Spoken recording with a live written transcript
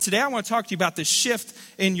Today I want to talk to you about the shift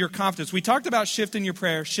in your confidence. We talked about shift in your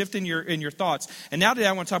prayer, shift in your thoughts. And now today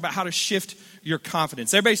I want to talk about how to shift your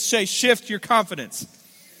confidence. Everybody say, shift your confidence.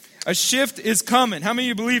 A shift is coming. How many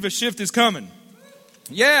of you believe a shift is coming?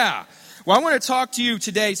 Yeah. Well, I want to talk to you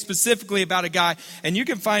today specifically about a guy, and you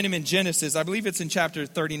can find him in Genesis. I believe it's in chapter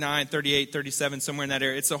 39, 38, 37, somewhere in that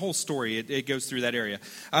area. It's a whole story. It goes through that area.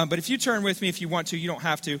 But if you turn with me, if you want to, you don't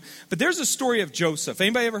have to. But there's a story of Joseph.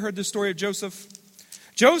 Anybody ever heard the story of Joseph?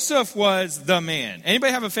 Joseph was the man.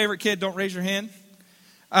 Anybody have a favorite kid? Don't raise your hand.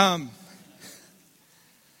 No,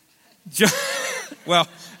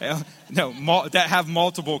 that have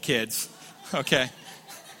multiple kids. Okay.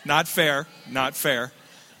 Not fair. Not fair.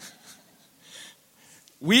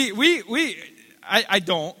 I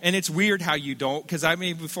don't, and it's weird how you don't, because I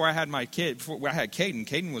mean, before I had my kid, before I had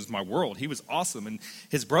Caden was my world. He was awesome, and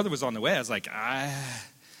his brother was on the way. I was like, I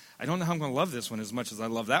don't know how I'm going to love this one as much as I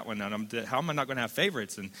love that one. And how am I not going to have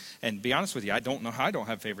favorites? And be honest with you, I don't know how I don't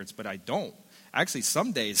have favorites, but I don't. Actually,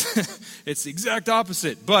 some days it's the exact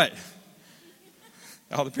opposite. But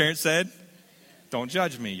all the parents said, don't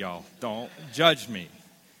judge me, y'all. Don't judge me.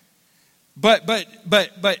 But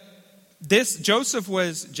this Joseph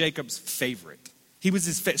was Jacob's favorite. He was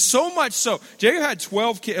his favorite. So much so, Jacob had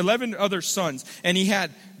 11 other sons, and he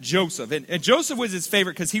had Joseph. And Joseph was his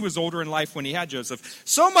favorite because he was older in life when he had Joseph.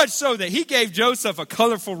 So much so that he gave Joseph a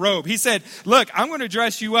colorful robe. He said, look, I'm going to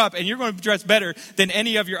dress you up, and you're going to dress better than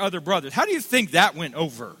any of your other brothers. How do you think that went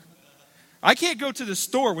over? I can't go to the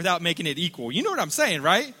store without making it equal. You know what I'm saying,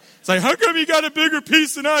 right? It's like, how come you got a bigger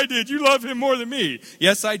piece than I did? You love him more than me.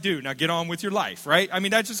 Yes, I do. Now get on with your life, right? I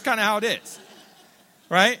mean, that's just kind of how it is,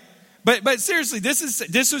 right? But seriously,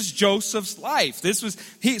 this was Joseph's life.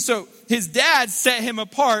 So his dad set him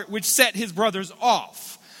apart, which set his brothers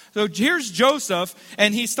off. So here's Joseph,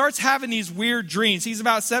 and he starts having these weird dreams. He's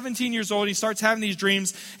about 17 years old. He starts having these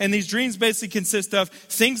dreams, and these dreams basically consist of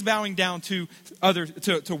things bowing down to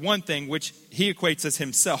one thing, which he equates as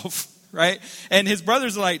himself. Right? And his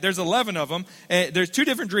brothers are like, there's 11 of them. And there's two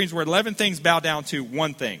different dreams where 11 things bow down to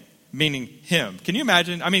one thing, meaning him. Can you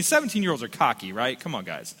imagine? I mean, 17-year-olds are cocky, right? Come on,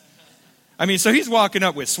 guys. I mean, so he's walking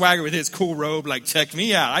up with swagger with his cool robe, like, check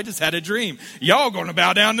me out. I just had a dream. Y'all going to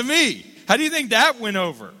bow down to me. How do you think that went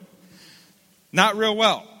over? Not real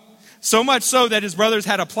well. So much so that his brothers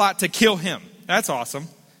had a plot to kill him. That's awesome.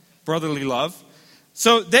 Brotherly love.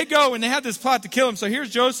 So they go and they have this plot to kill him. So here's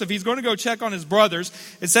Joseph. He's going to go check on his brothers.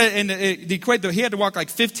 It said, and he had to walk like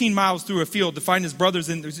 15 miles through a field to find his brothers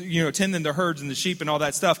and tending the herds and the sheep and all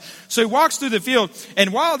that stuff. So he walks through the field,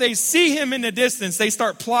 and while they see him in the distance, they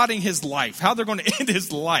start plotting his life, how they're going to end his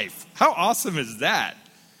life. How awesome is that?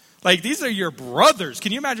 Like, these are your brothers.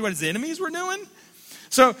 Can you imagine what his enemies were doing?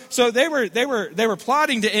 So they were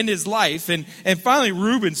plotting to end his life, and finally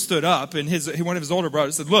Reuben stood up, and one of his older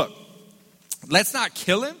brothers said, look, let's not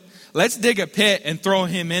kill him. Let's dig a pit and throw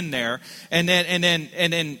him in there, and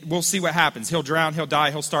then we'll see what happens. He'll drown, he'll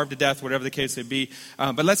die, he'll starve to death, whatever the case may be.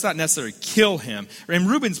 But let's not necessarily kill him. And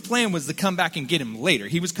Reuben's plan was to come back and get him later.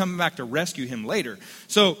 He was coming back to rescue him later.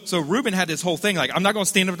 So Reuben had this whole thing like, I'm not going to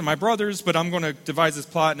stand up to my brothers, but I'm going to devise this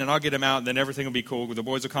plot, and then I'll get him out, and then everything will be cool. The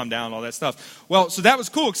boys will calm down, all that stuff. Well, so that was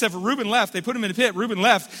cool, except for Reuben left. They put him in a pit. Reuben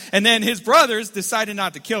left, and then his brothers decided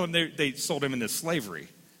not to kill him. They sold him into slavery.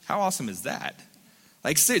 How awesome is that?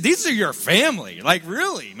 Like, these are your family. Like,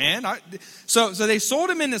 really, man. So they sold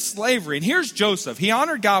him into slavery. And here's Joseph. He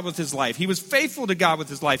honored God with his life. He was faithful to God with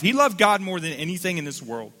his life. He loved God more than anything in this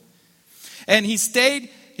world. And he stayed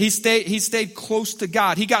close to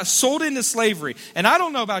God. He got sold into slavery. And I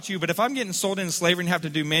don't know about you, but if I'm getting sold into slavery and have to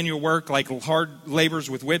do manual work, like hard labors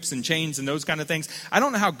with whips and chains and those kind of things, I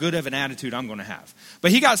don't know how good of an attitude I'm going to have. But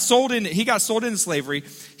he got sold into slavery.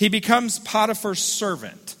 He becomes Potiphar's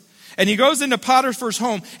servant. And he goes into Potiphar's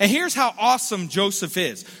home. And here's how awesome Joseph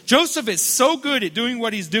is. Joseph is so good at doing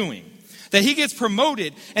what he's doing that he gets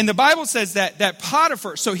promoted. And the Bible says that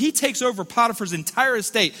Potiphar, so he takes over Potiphar's entire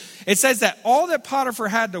estate. It says that all that Potiphar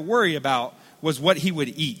had to worry about was what he would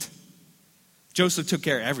eat. Joseph took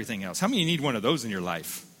care of everything else. How many of you need one of those in your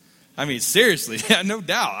life? I mean, seriously, yeah, no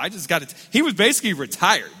doubt. He was basically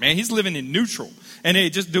retired, man. He's living in neutral. And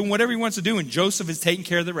just doing whatever he wants to do, and Joseph is taking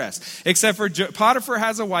care of the rest. Except for Potiphar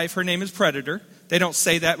has a wife. Her name is Predator. They don't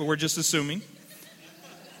say that, but we're just assuming.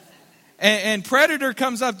 And Predator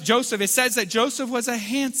comes up. Joseph, it says that Joseph was a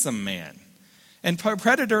handsome man. And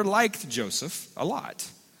Predator liked Joseph a lot.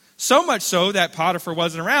 So much so that Potiphar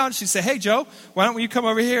wasn't around. She said, hey, Joe, why don't you come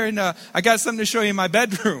over here and I got something to show you in my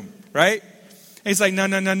bedroom, right? And he's like,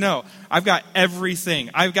 no. I've got everything.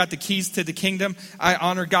 I've got the keys to the kingdom. I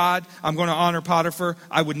honor God. I'm going to honor Potiphar.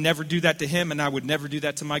 I would never do that to him, and I would never do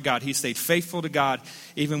that to my God. He stayed faithful to God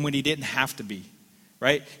even when he didn't have to be.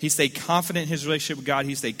 Right? He stayed confident in his relationship with God.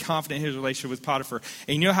 He stayed confident in his relationship with Potiphar.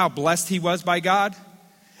 And you know how blessed he was by God?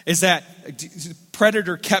 Is that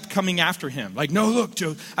predator kept coming after him. Like, no, look,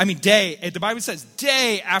 Joe. The Bible says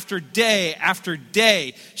day after day after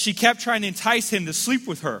day, she kept trying to entice him to sleep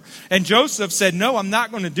with her. And Joseph said, no, I'm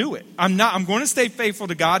not going to do it. I'm going to stay faithful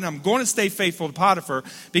to God, and I'm going to stay faithful to Potiphar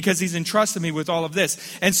because he's entrusted me with all of this.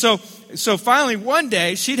 And so finally one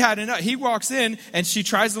day she'd had enough. He walks in and she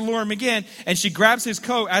tries to lure him again, and she grabs his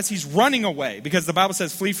coat as he's running away, because the Bible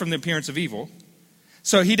says flee from the appearance of evil.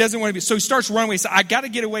 So he doesn't want to be, so he starts running away. He says, I got to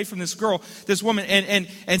get away from this girl, this woman.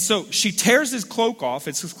 And so she tears his cloak off.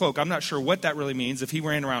 It's his cloak. I'm not sure what that really means. If he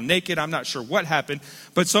ran around naked, I'm not sure what happened.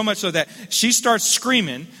 But so much so that she starts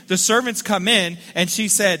screaming. The servants come in, and she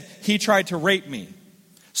said, he tried to rape me.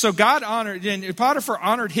 So God honored, and Potiphar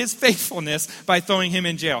honored his faithfulness by throwing him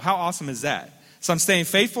in jail. How awesome is that? So I'm staying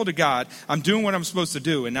faithful to God. I'm doing what I'm supposed to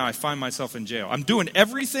do, and now I find myself in jail. I'm doing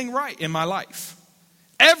everything right in my life.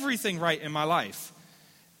 Everything right in my life.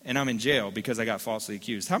 And I'm in jail because I got falsely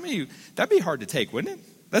accused. How many of you, that'd be hard to take, wouldn't it?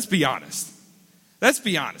 Let's be honest. Let's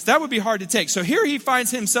be honest. That would be hard to take. So here he finds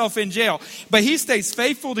himself in jail, but he stays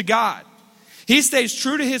faithful to God. He stays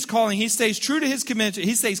true to his calling. He stays true to his commitment.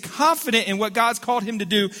 He stays confident in what God's called him to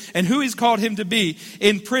do and who he's called him to be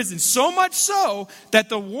in prison. So much so that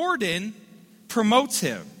the warden promotes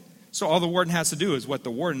him. So all the warden has to do is what the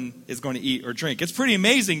warden is going to eat or drink. It's pretty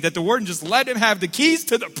amazing that the warden just let him have the keys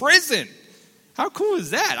to the prison. How cool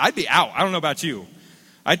is that? I'd be out. I don't know about you.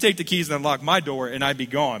 I'd take the keys and unlock my door and I'd be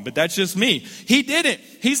gone. But that's just me. He didn't.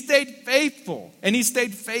 He stayed faithful. And he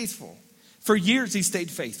stayed faithful. For years he stayed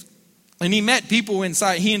faithful. And he met people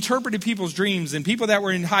inside. He interpreted people's dreams and people that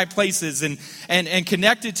were in high places and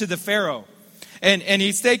connected to the Pharaoh. And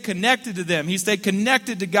he stayed connected to them. He stayed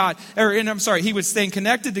connected to God. He was staying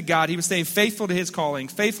connected to God. He was staying faithful to his calling,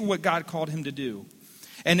 faithful to what God called him to do.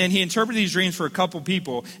 And then he interpreted these dreams for a couple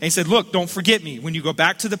people. And he said, look, don't forget me. When you go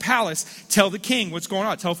back to the palace, tell the king what's going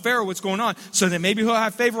on. Tell Pharaoh what's going on. So that maybe he'll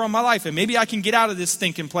have favor on my life. And maybe I can get out of this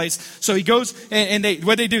stinking place. So he goes and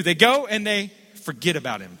what they do? They go and they forget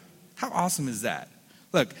about him. How awesome is that?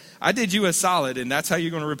 Look, I did you a solid and that's how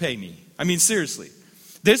you're going to repay me. I mean, seriously.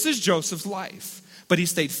 This is Joseph's life. But he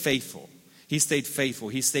stayed faithful. He stayed faithful.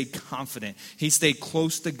 He stayed confident. He stayed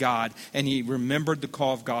close to God, and he remembered the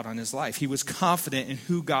call of God on his life. He was confident in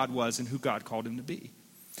who God was and who God called him to be.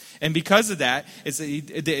 And because of that,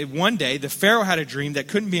 one day, the Pharaoh had a dream that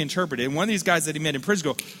couldn't be interpreted. And one of these guys that he met in prison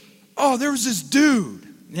go, oh, there was this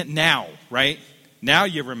dude. Now, right? Now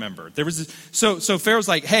you remember. There was this. So Pharaoh's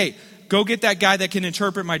like, hey, go get that guy that can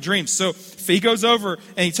interpret my dreams. So he goes over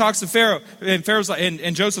and he talks to Pharaoh. And Pharaoh's like,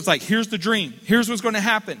 and Joseph's like, here's the dream. Here's what's going to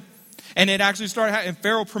happen. And it actually started happening. And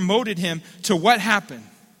Pharaoh promoted him to what happened.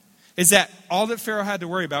 Is that all that Pharaoh had to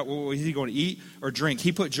worry about, was he going to eat or drink?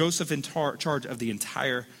 He put Joseph in charge of the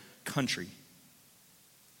entire country.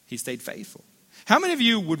 He stayed faithful. How many of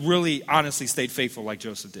you would really honestly stay faithful like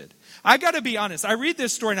Joseph did? I got to be honest. I read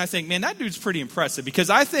this story and I think, man, that dude's pretty impressive. Because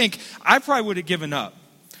I think I probably would have given up.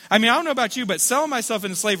 I mean, I don't know about you, but selling myself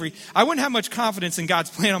into slavery, I wouldn't have much confidence in God's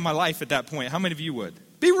plan on my life at that point. How many of you would?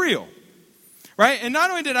 Be real. Right? And not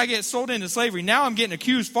only did I get sold into slavery, now I'm getting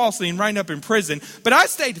accused falsely and right up in prison. But I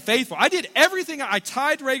stayed faithful. I did everything. I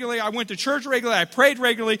tithed regularly. I went to church regularly. I prayed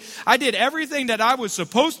regularly. I did everything that I was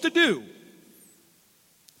supposed to do.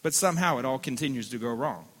 But somehow it all continues to go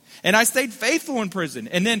wrong. And I stayed faithful in prison.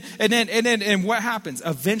 And then what happens?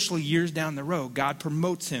 Eventually, years down the road, God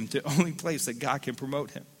promotes him to the only place that God can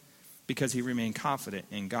promote him. Because he remained confident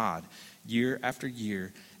in God year after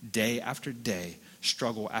year, day after day,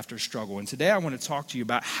 struggle after struggle. And today I want to talk to you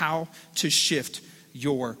about how to shift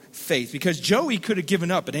your faith. Because Joey could have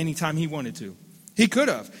given up at any time he wanted to. He could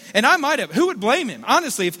have. And I might have. Who would blame him?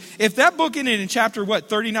 Honestly, if that book ended in chapter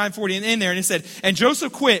 39, 40 in there and it said, and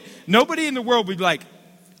Joseph quit, nobody in the world would be like,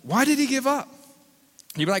 why did he give up?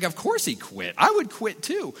 You'd be like, of course he quit. I would quit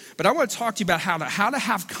too. But I want to talk to you about how to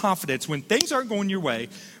have confidence when things aren't going your way,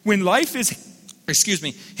 when life is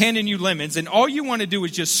handing you lemons, and all you want to do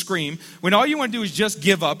is just scream, when all you want to do is just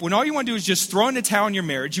give up, when all you want to do is just throw in the towel in your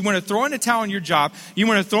marriage, you want to throw in the towel in your job, you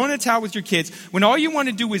want to throw in the towel with your kids, when all you want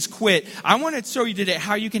to do is quit, I want to show you today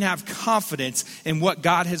how you can have confidence in what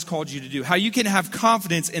God has called you to do, how you can have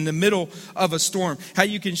confidence in the middle of a storm, how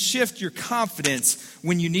you can shift your confidence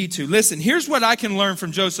when you need to. Listen, here's what I can learn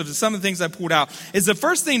from Joseph, and some of the things I pulled out, is the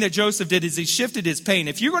first thing that Joseph did is he shifted his pain.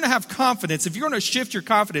 If you're going to have confidence, if you're going to shift your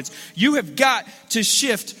confidence, you have got to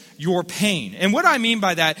shift your pain. And what I mean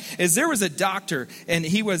by that is there was a doctor, and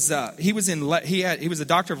he was a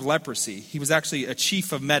doctor of leprosy. He was actually a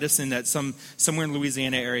chief of medicine at somewhere in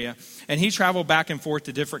Louisiana area, and he traveled back and forth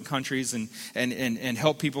to different countries and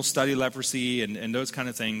helped people study leprosy and those kind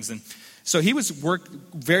of things. And so he was worked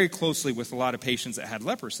very closely with a lot of patients that had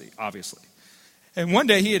leprosy, obviously. And one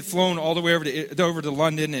day he had flown all the way over to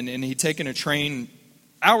London, and he'd taken a train,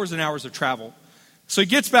 hours and hours of travel. So he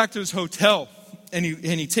gets back to his hotel, and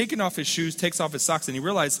he taken off his shoes, takes off his socks, and he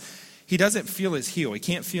realized he doesn't feel his heel. He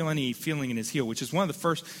can't feel any feeling in his heel, which is one of the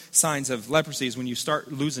first signs of leprosy is when you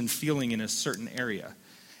start losing feeling in a certain area.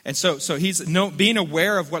 And so he's being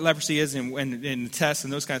aware of what leprosy is and tests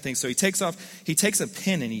and those kind of things. So he takes a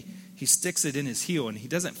pin and he sticks it in his heel, and he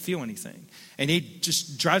doesn't feel anything. And he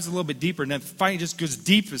just drives a little bit deeper, and then finally just goes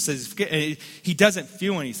deep and says he doesn't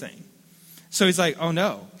feel anything. So he's like, oh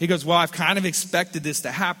no. He goes, well, I've kind of expected this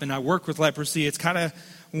to happen. I work with leprosy. It's kind of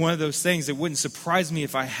one of those things that wouldn't surprise me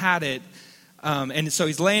if I had it. And so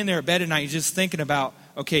he's laying there at bed at night, he's just thinking about,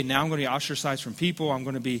 okay, now I'm going to be ostracized from people. I'm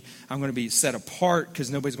going to be set apart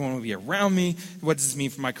because nobody's going to be around me. What does this mean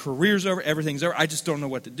for my career's over? Everything's over. I just don't know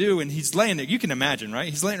what to do. And he's laying there. You can imagine, right?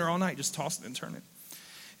 He's laying there all night, just tossing and turning.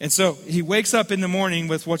 And so he wakes up in the morning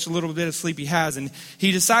with what little bit of sleep he has, and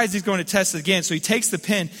he decides he's going to test it again. So he takes the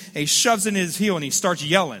pin and he shoves it in his heel and he starts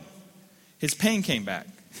yelling. His pain came back.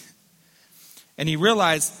 And he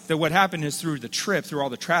realized that what happened is through the trip, through all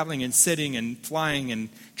the traveling and sitting and flying and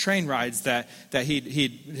train rides, that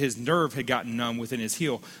his nerve had gotten numb within his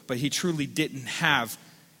heel, but he truly didn't have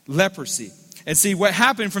leprosy. And see, what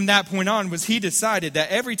happened from that point on was he decided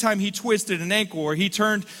that every time he twisted an ankle or he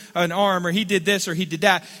turned an arm or he did this or he did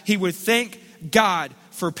that, he would thank God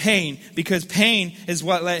for pain, because pain is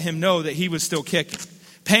what let him know that he was still kicking.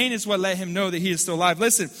 Pain is what let him know that he is still alive.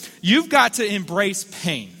 Listen, you've got to embrace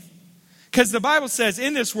pain, because the Bible says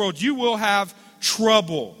in this world you will have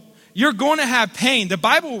trouble. You're going to have pain. The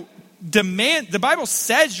Bible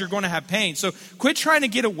says you're going to have pain. So quit trying to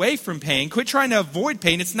get away from pain. Quit trying to avoid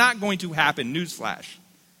pain. It's not going to happen. Newsflash.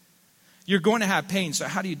 You're going to have pain. So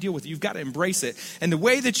how do you deal with it? You've got to embrace it. And the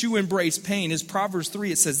way that you embrace pain is Proverbs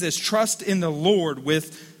 3. It says this: trust in the Lord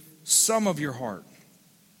with some of your heart.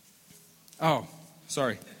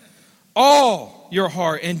 All your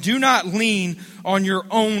heart, and do not lean on your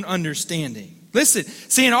own understanding. Listen,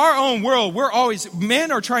 see, in our own world,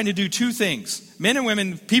 men are trying to do two things. Men and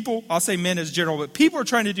women, people, I'll say men as general, but people are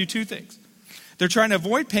trying to do two things. They're trying to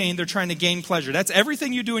avoid pain, they're trying to gain pleasure. That's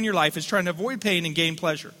everything you do in your life, is trying to avoid pain and gain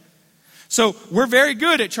pleasure. So we're very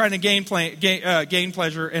good at trying to gain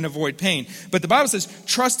pleasure and avoid pain. But the Bible says,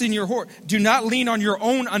 trust in your heart. Do not lean on your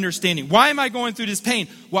own understanding. Why am I going through this pain?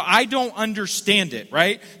 Well, I don't understand it,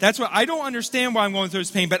 right? That's what I don't understand why I'm going through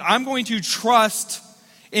this pain, but I'm going to trust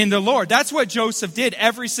in the Lord. That's what Joseph did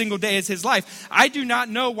every single day of his life. I do not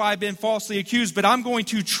know why I've been falsely accused, but I'm going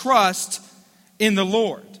to trust in the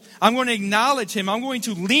Lord. I'm going to acknowledge him. I'm going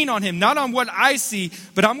to lean on him, not on what I see,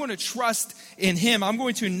 but I'm going to trust in him. I'm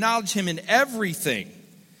going to acknowledge him in everything,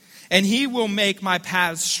 and he will make my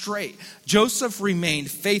paths straight. Joseph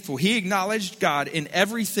remained faithful. He acknowledged God in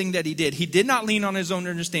everything that he did. He did not lean on his own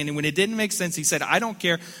understanding. When it didn't make sense, he said, I don't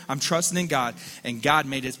care. I'm trusting in God. And God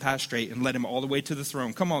made his path straight and led him all the way to the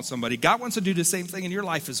throne. Come on, somebody. God wants to do the same thing in your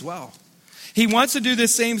life as well. He wants to do the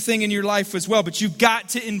same thing in your life as well, but you've got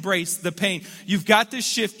to embrace the pain. You've got to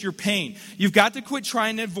shift your pain. You've got to quit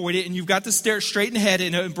trying to avoid it, and you've got to stare straight ahead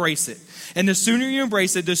and embrace it. And the sooner you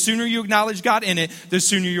embrace it, the sooner you acknowledge God in it, the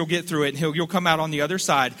sooner you'll get through it, and you'll come out on the other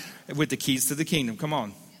side with the keys to the kingdom. Come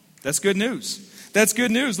on. That's good news. That's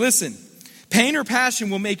good news. Listen, pain or passion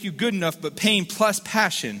will make you good enough, but pain plus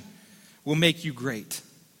passion will make you great.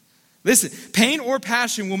 Listen, pain or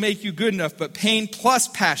passion will make you good enough, but pain plus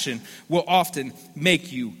passion will often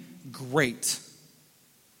make you great.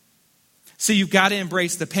 See, you've got to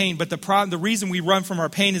embrace the pain, but the reason we run from our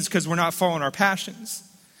pain is because we're not following our passions.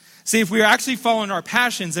 See, if we were actually following our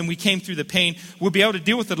passions and we came through the pain, we'll be able to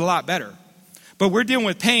deal with it a lot better. But we're dealing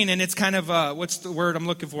with pain, and it's kind of, what's the word I'm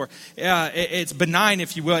looking for? It's benign,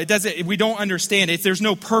 if you will. We don't understand it. There's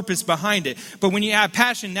no purpose behind it. But when you have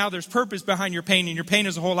passion, now there's purpose behind your pain, and your pain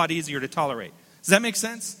is a whole lot easier to tolerate. Does that make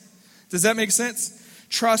sense? Does that make sense?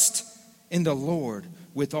 Trust in the Lord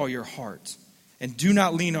with all your heart, and do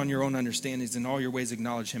not lean on your own understandings. In all your ways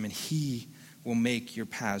acknowledge him, and he will make your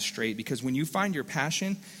paths straight. Because when you find your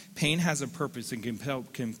passion, pain has a purpose and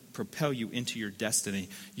can propel you into your destiny.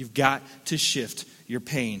 You've got to shift your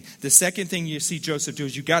pain. The second thing you see Joseph do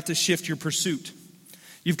is you've got to shift your pursuit.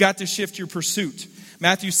 You've got to shift your pursuit.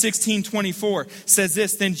 Matthew 16:24 says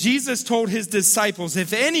this: Then Jesus told his disciples,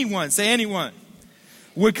 if anyone, say anyone,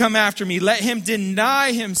 would come after me, let him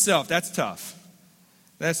deny himself. That's tough.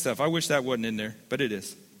 That's tough. I wish that wasn't in there, but it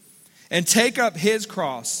is. And take up his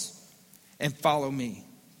cross and follow me.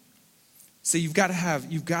 See, you've got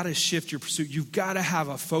to shift your pursuit. You've got to have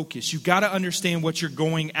a focus. You've got to understand what you're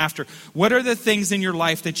going after. What are the things in your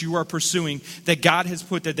life that you are pursuing that God has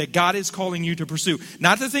put there, that God is calling you to pursue?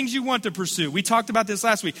 Not the things you want to pursue. We talked about this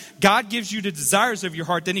last week. God gives you the desires of your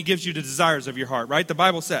heart, then he gives you the desires of your heart, right? The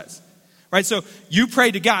Bible says. Right? So you pray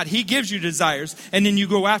to God, he gives you desires, and then you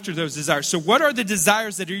go after those desires. So what are the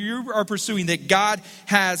desires that you are pursuing that God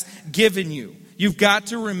has given you? You've got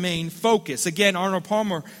to remain focused. Again, Arnold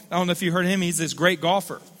Palmer, I don't know if you heard him, he's this great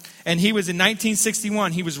golfer. And he was in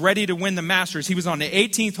 1961, he was ready to win the Masters. He was on the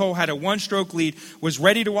 18th hole, had a one-stroke lead, was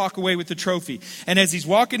ready to walk away with the trophy. And as he's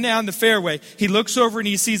walking down the fairway, he looks over and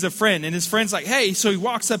he sees a friend. And his friend's like, hey. So he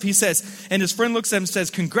walks up, he says, and his friend looks at him and says,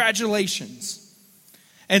 congratulations.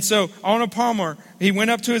 And so Arnold Palmer, he went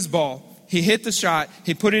up to his ball. He hit the shot.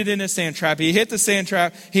 He put it in a sand trap. He hit the sand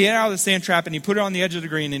trap. He hit out of the sand trap and he put it on the edge of the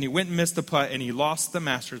green and he went and missed the putt and he lost the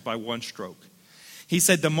Masters by one stroke. He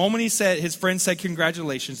said the moment his friend said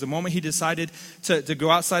congratulations, the moment he decided to go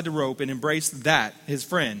outside the rope and embrace that, his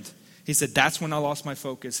friend, he said, that's when I lost my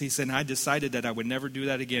focus. He said, and I decided that I would never do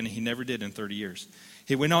that again. And he never did in 30 years.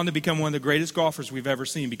 He went on to become one of the greatest golfers we've ever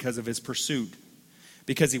seen because of his pursuit.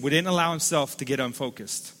 Because he didn't allow himself to get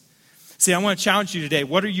unfocused. See, I want to challenge you today.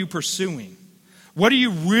 What are you pursuing? What are you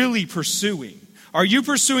really pursuing? Are you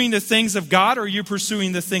pursuing the things of God or are you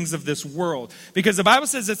pursuing the things of this world? Because the Bible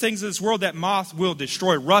says the things of this world that moth will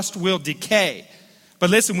destroy, rust will decay. But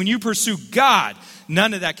listen, when you pursue God,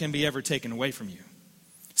 none of that can be ever taken away from you.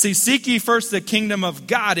 See, seek ye first the kingdom of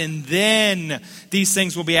God, and then these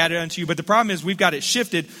things will be added unto you. But the problem is we've got it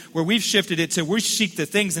shifted where we've shifted it to we seek the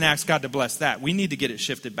things and ask God to bless that. We need to get it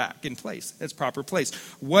shifted back in place, its proper place.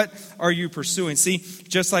 What are you pursuing? See,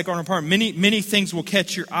 just like Arnold Palmer, many things will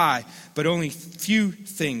catch your eye, but only few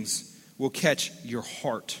things will catch your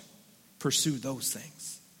heart. Pursue those things.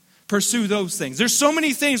 Pursue those things. There's so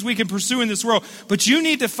many things we can pursue in this world, but you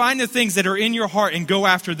need to find the things that are in your heart and go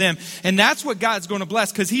after them. And that's what God's going to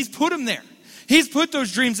bless because he's put them there. He's put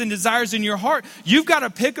those dreams and desires in your heart. You've got to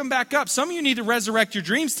pick them back up. Some of you need to resurrect your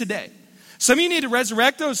dreams today. Some of you need to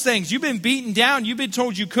resurrect those things. You've been beaten down. You've been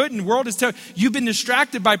told you couldn't. The world is telling you've been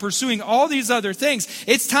distracted by pursuing all these other things.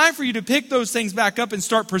 It's time for you to pick those things back up and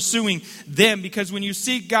start pursuing them because when you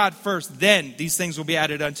seek God first, then these things will be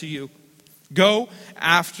added unto you. Go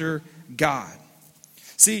after God.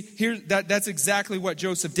 See, that's exactly what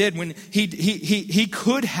Joseph did when he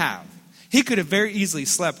could have very easily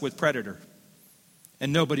slept with Predator.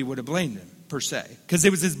 And nobody would have blamed him, per se. Because it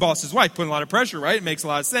was his boss's wife, putting a lot of pressure, right? It makes a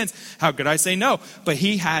lot of sense. How could I say no? But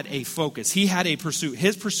he had a focus. He had a pursuit.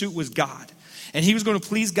 His pursuit was God. And he was going to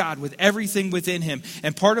please God with everything within him.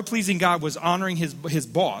 And part of pleasing God was honoring his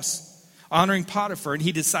boss, honoring Potiphar, and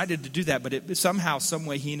he decided to do that, but somehow, some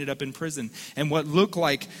way, he ended up in prison. And what looked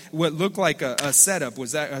like a setup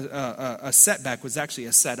was that a setback was actually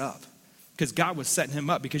a setup, because God was setting him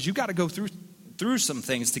up. Because you got to go through some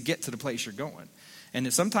things to get to the place you're going,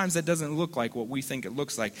 and sometimes that doesn't look like what we think it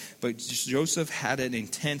looks like. But Joseph had an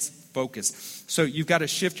intense focus. So you've got to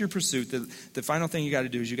shift your pursuit. The final thing you got to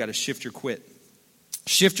do is you got to shift your quit.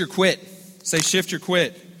 Shift your quit. Say shift your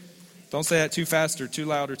quit. Don't say that too fast or too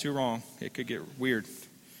loud or too wrong. It could get weird.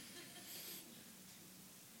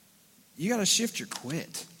 You got to shift your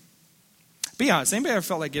quit. Be honest. Anybody ever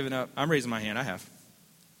felt like giving up? I'm raising my hand. I have.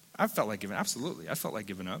 I've felt like giving up. Absolutely. I felt like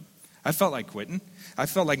giving up. I felt like quitting. I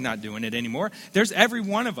felt like not doing it anymore. There's every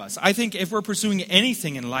one of us. I think if we're pursuing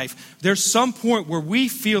anything in life, there's some point where we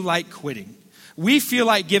feel like quitting. We feel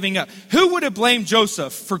like giving up. Who would have blamed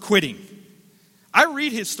Joseph for quitting? I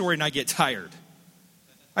read his story and I get tired.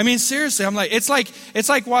 I mean, seriously, I'm like, it's like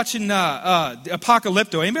watching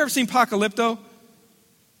Apocalypto. Anybody ever seen Apocalypto?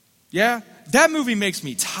 Yeah? That movie makes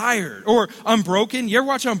me tired. Or Unbroken. You ever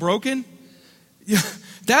watch Unbroken? Yeah.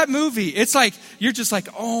 That movie, it's like, you're just like,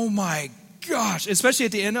 oh my gosh. Especially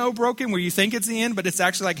at the end of Unbroken, where you think it's the end, but it's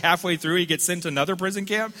actually like halfway through, he gets sent to another prison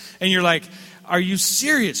camp. And you're like, are you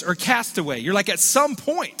serious? Or Castaway. You're like, at some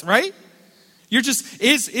point, right? You're just,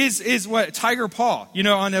 is what Tiger Paw,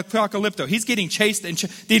 on Apocalypto. He's getting chased. And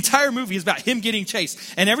the entire movie is about him getting chased.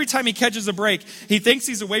 And every time he catches a break, he thinks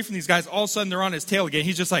he's away from these guys. All of a sudden, they're on his tail again.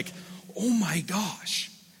 He's just like, oh my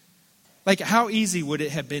gosh. Like, how easy would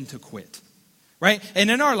it have been to quit? Right? And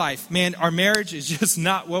in our life, man, our marriage is just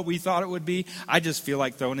not what we thought it would be. I just feel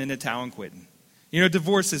like throwing in the towel and quitting.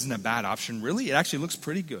 Divorce isn't a bad option, really. It actually looks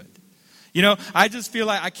pretty good. I just feel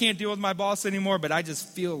like I can't deal with my boss anymore, but I just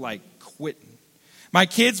feel like quitting. My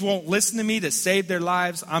kids won't listen to me to save their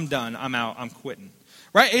lives. I'm done. I'm out. I'm quitting.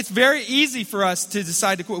 Right? It's very easy for us to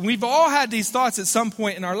decide to quit. We've all had these thoughts at some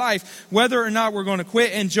point in our life, whether or not we're going to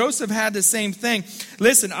quit. And Joseph had the same thing.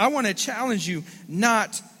 Listen, I want to challenge you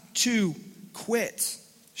not to quit.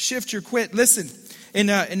 Shift your quit. Listen, in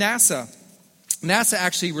NASA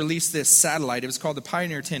actually released this satellite. It was called the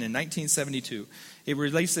Pioneer 10 in 1972. It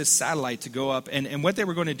released this satellite to go up. And what they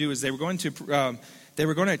were going to do is they were going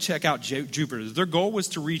to check out Jupiter. Their goal was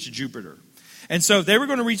to reach Jupiter. And so they were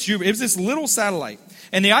going to reach Jupiter. It was this little satellite.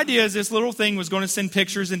 And the idea is this little thing was going to send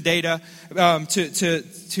pictures and data to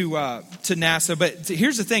NASA. But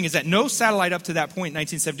here's the thing, is that no satellite up to that point in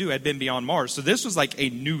 1972 had been beyond Mars. So this was like a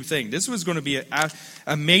new thing. This was going to be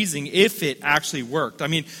amazing if it actually worked. I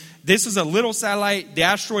mean, this was a little satellite, the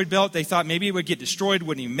asteroid belt. They thought maybe it would get destroyed,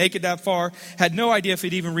 wouldn't even make it that far. Had no idea if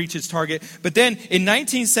it'd even reach its target. But then in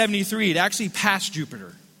 1973, it actually passed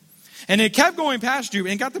Jupiter. And it kept going past Jupiter,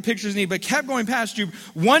 and got the pictures neat, but kept going past Jupiter.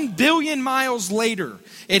 1 billion miles later,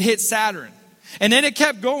 it hit Saturn. And then it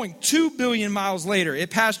kept going. 2 billion miles later, it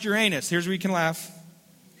passed Uranus. Here's where you can laugh.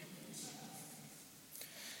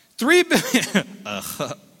 3 billion.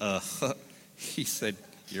 He said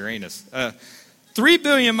Uranus. 3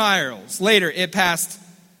 billion miles later, it passed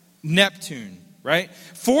Neptune, right?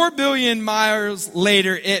 4 billion miles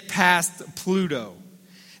later, it passed Pluto.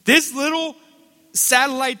 This little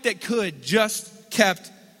satellite that could just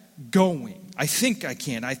kept going. I think I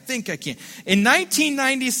can. In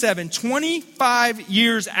 1997, 25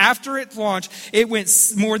 years after its launch, it went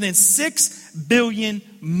more than 6 billion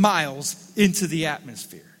miles into the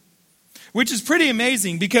atmosphere. Which is pretty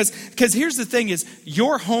amazing because here's the thing is,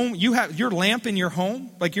 your home, you have your lamp in your home,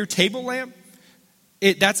 like your table lamp,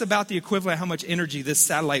 that's about the equivalent of how much energy this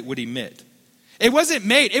satellite would emit. It wasn't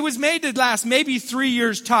made. It was made to last maybe 3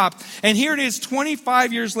 years top. And here it is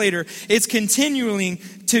 25 years later. It's continuing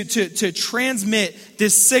to transmit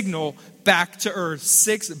this signal back to Earth.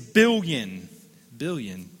 6 billion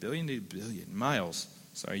miles.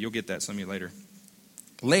 Sorry, you'll get that some of you later.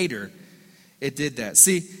 Later, it did that.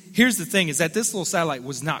 See, here's the thing is that this little satellite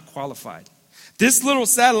was not qualified. This little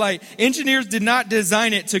satellite, engineers did not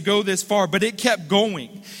design it to go this far, but it kept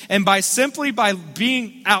going. And by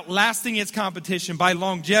being outlasting its competition, by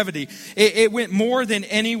longevity, it went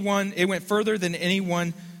further than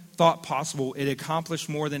anyone thought possible. It accomplished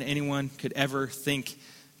more than anyone could ever think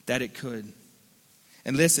that it could.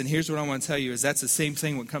 And listen, here's what I want to tell you is that's the same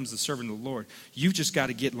thing when it comes to serving the Lord. You just got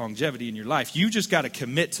to get longevity in your life. You just got to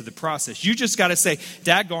commit to the process. You just got to say,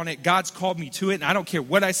 daggone it, God's called me to it, and I don't care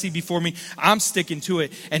what I see before me, I'm sticking to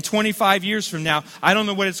it. And 25 years from now, I don't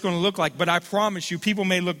know what it's going to look like, but I promise you, people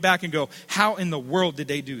may look back and go, how in the world did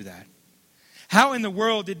they do that? How in the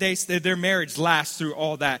world did their marriage last through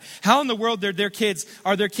all that? How in the world are their kids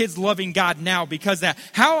loving God now because of that?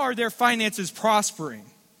 How are their finances prospering?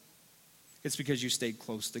 It's because you stayed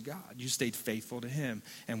close to God. You stayed faithful to Him.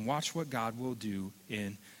 And watch what God will do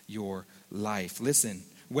in your life. Listen,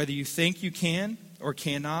 whether you think you can or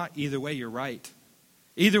cannot, either way you're right.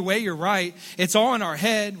 Either way you're right. It's all in our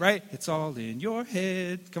head, right? It's all in your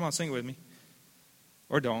head. Come on, sing it with me.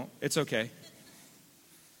 Or don't. It's okay.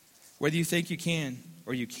 Whether you think you can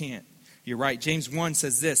or you can't, you're right. James 1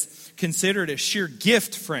 says this, consider it a sheer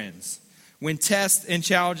gift, friends, when tests and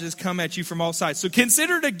challenges come at you from all sides. So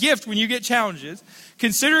consider it a gift when you get challenges.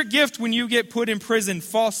 Consider it a gift when you get put in prison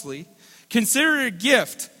falsely. Consider it a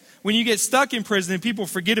gift when you get stuck in prison and people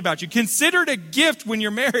forget about you. Consider it a gift when your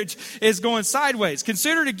marriage is going sideways.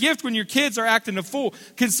 Consider it a gift when your kids are acting a fool.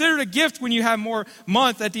 Consider it a gift when you have more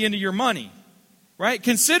month at the end of your money. Right?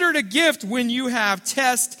 Consider it a gift when you have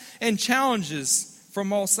tests and challenges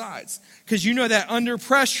from all sides. Because you know that under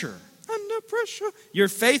pressure, your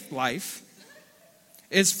faith life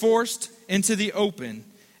is forced into the open.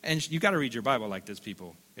 And you got to read your Bible like this,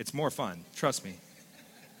 people. It's more fun. Trust me.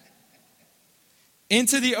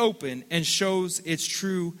 Into the open and shows its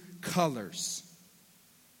true colors.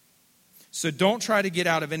 So don't try to get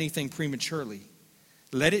out of anything prematurely.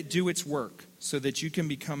 Let it do its work so that you can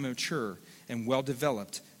become mature and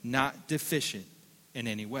well-developed, not deficient in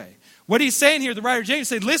any way. What he's saying here, the writer James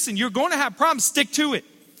said, listen, you're going to have problems, stick to it.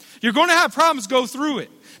 You're going to have problems, go through it.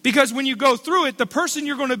 Because when you go through it, the person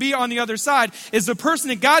you're going to be on the other side is the person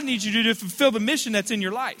that God needs you to fulfill the mission that's in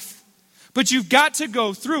your life. But you've got to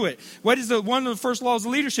go through it. What is one of the first laws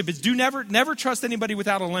of leadership is never trust anybody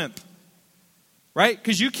without a limp. Right?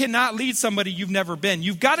 Because you cannot lead somebody you've never been.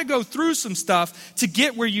 You've got to go through some stuff to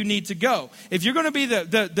get where you need to go. If you're going to be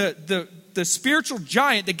the spiritual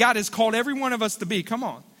giant that God has called every one of us to be, come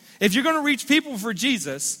on. If you're going to reach people for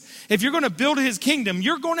Jesus, if you're going to build His kingdom,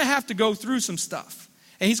 you're going to have to go through some stuff.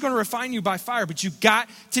 And he's going to refine you by fire. But you got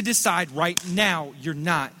to decide right now you're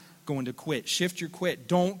not going to quit. Shift your quit.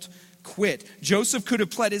 Don't quit. Joseph could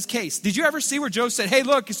have pled his case. Did you ever see where Joseph said, hey,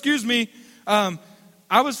 look, excuse me,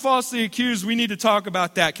 I was falsely accused. We need to talk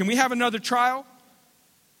about that. Can we have another trial?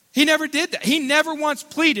 He never did that. He never once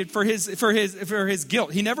pleaded for his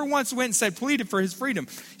guilt. He never once went and said pleaded for his freedom.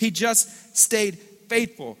 He just stayed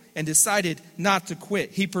faithful and decided not to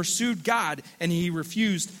quit. He pursued God and he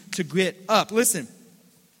refused to get up. Listen,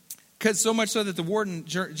 because so much so that the warden,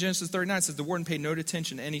 Genesis 39 says the warden paid no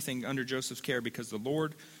attention to anything under Joseph's care because the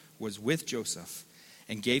Lord was with Joseph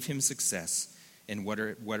and gave him success in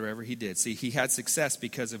whatever he did. See, he had success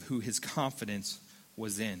because of who his confidence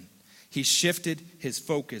was in. He shifted his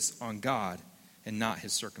focus on God and not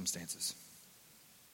his circumstances.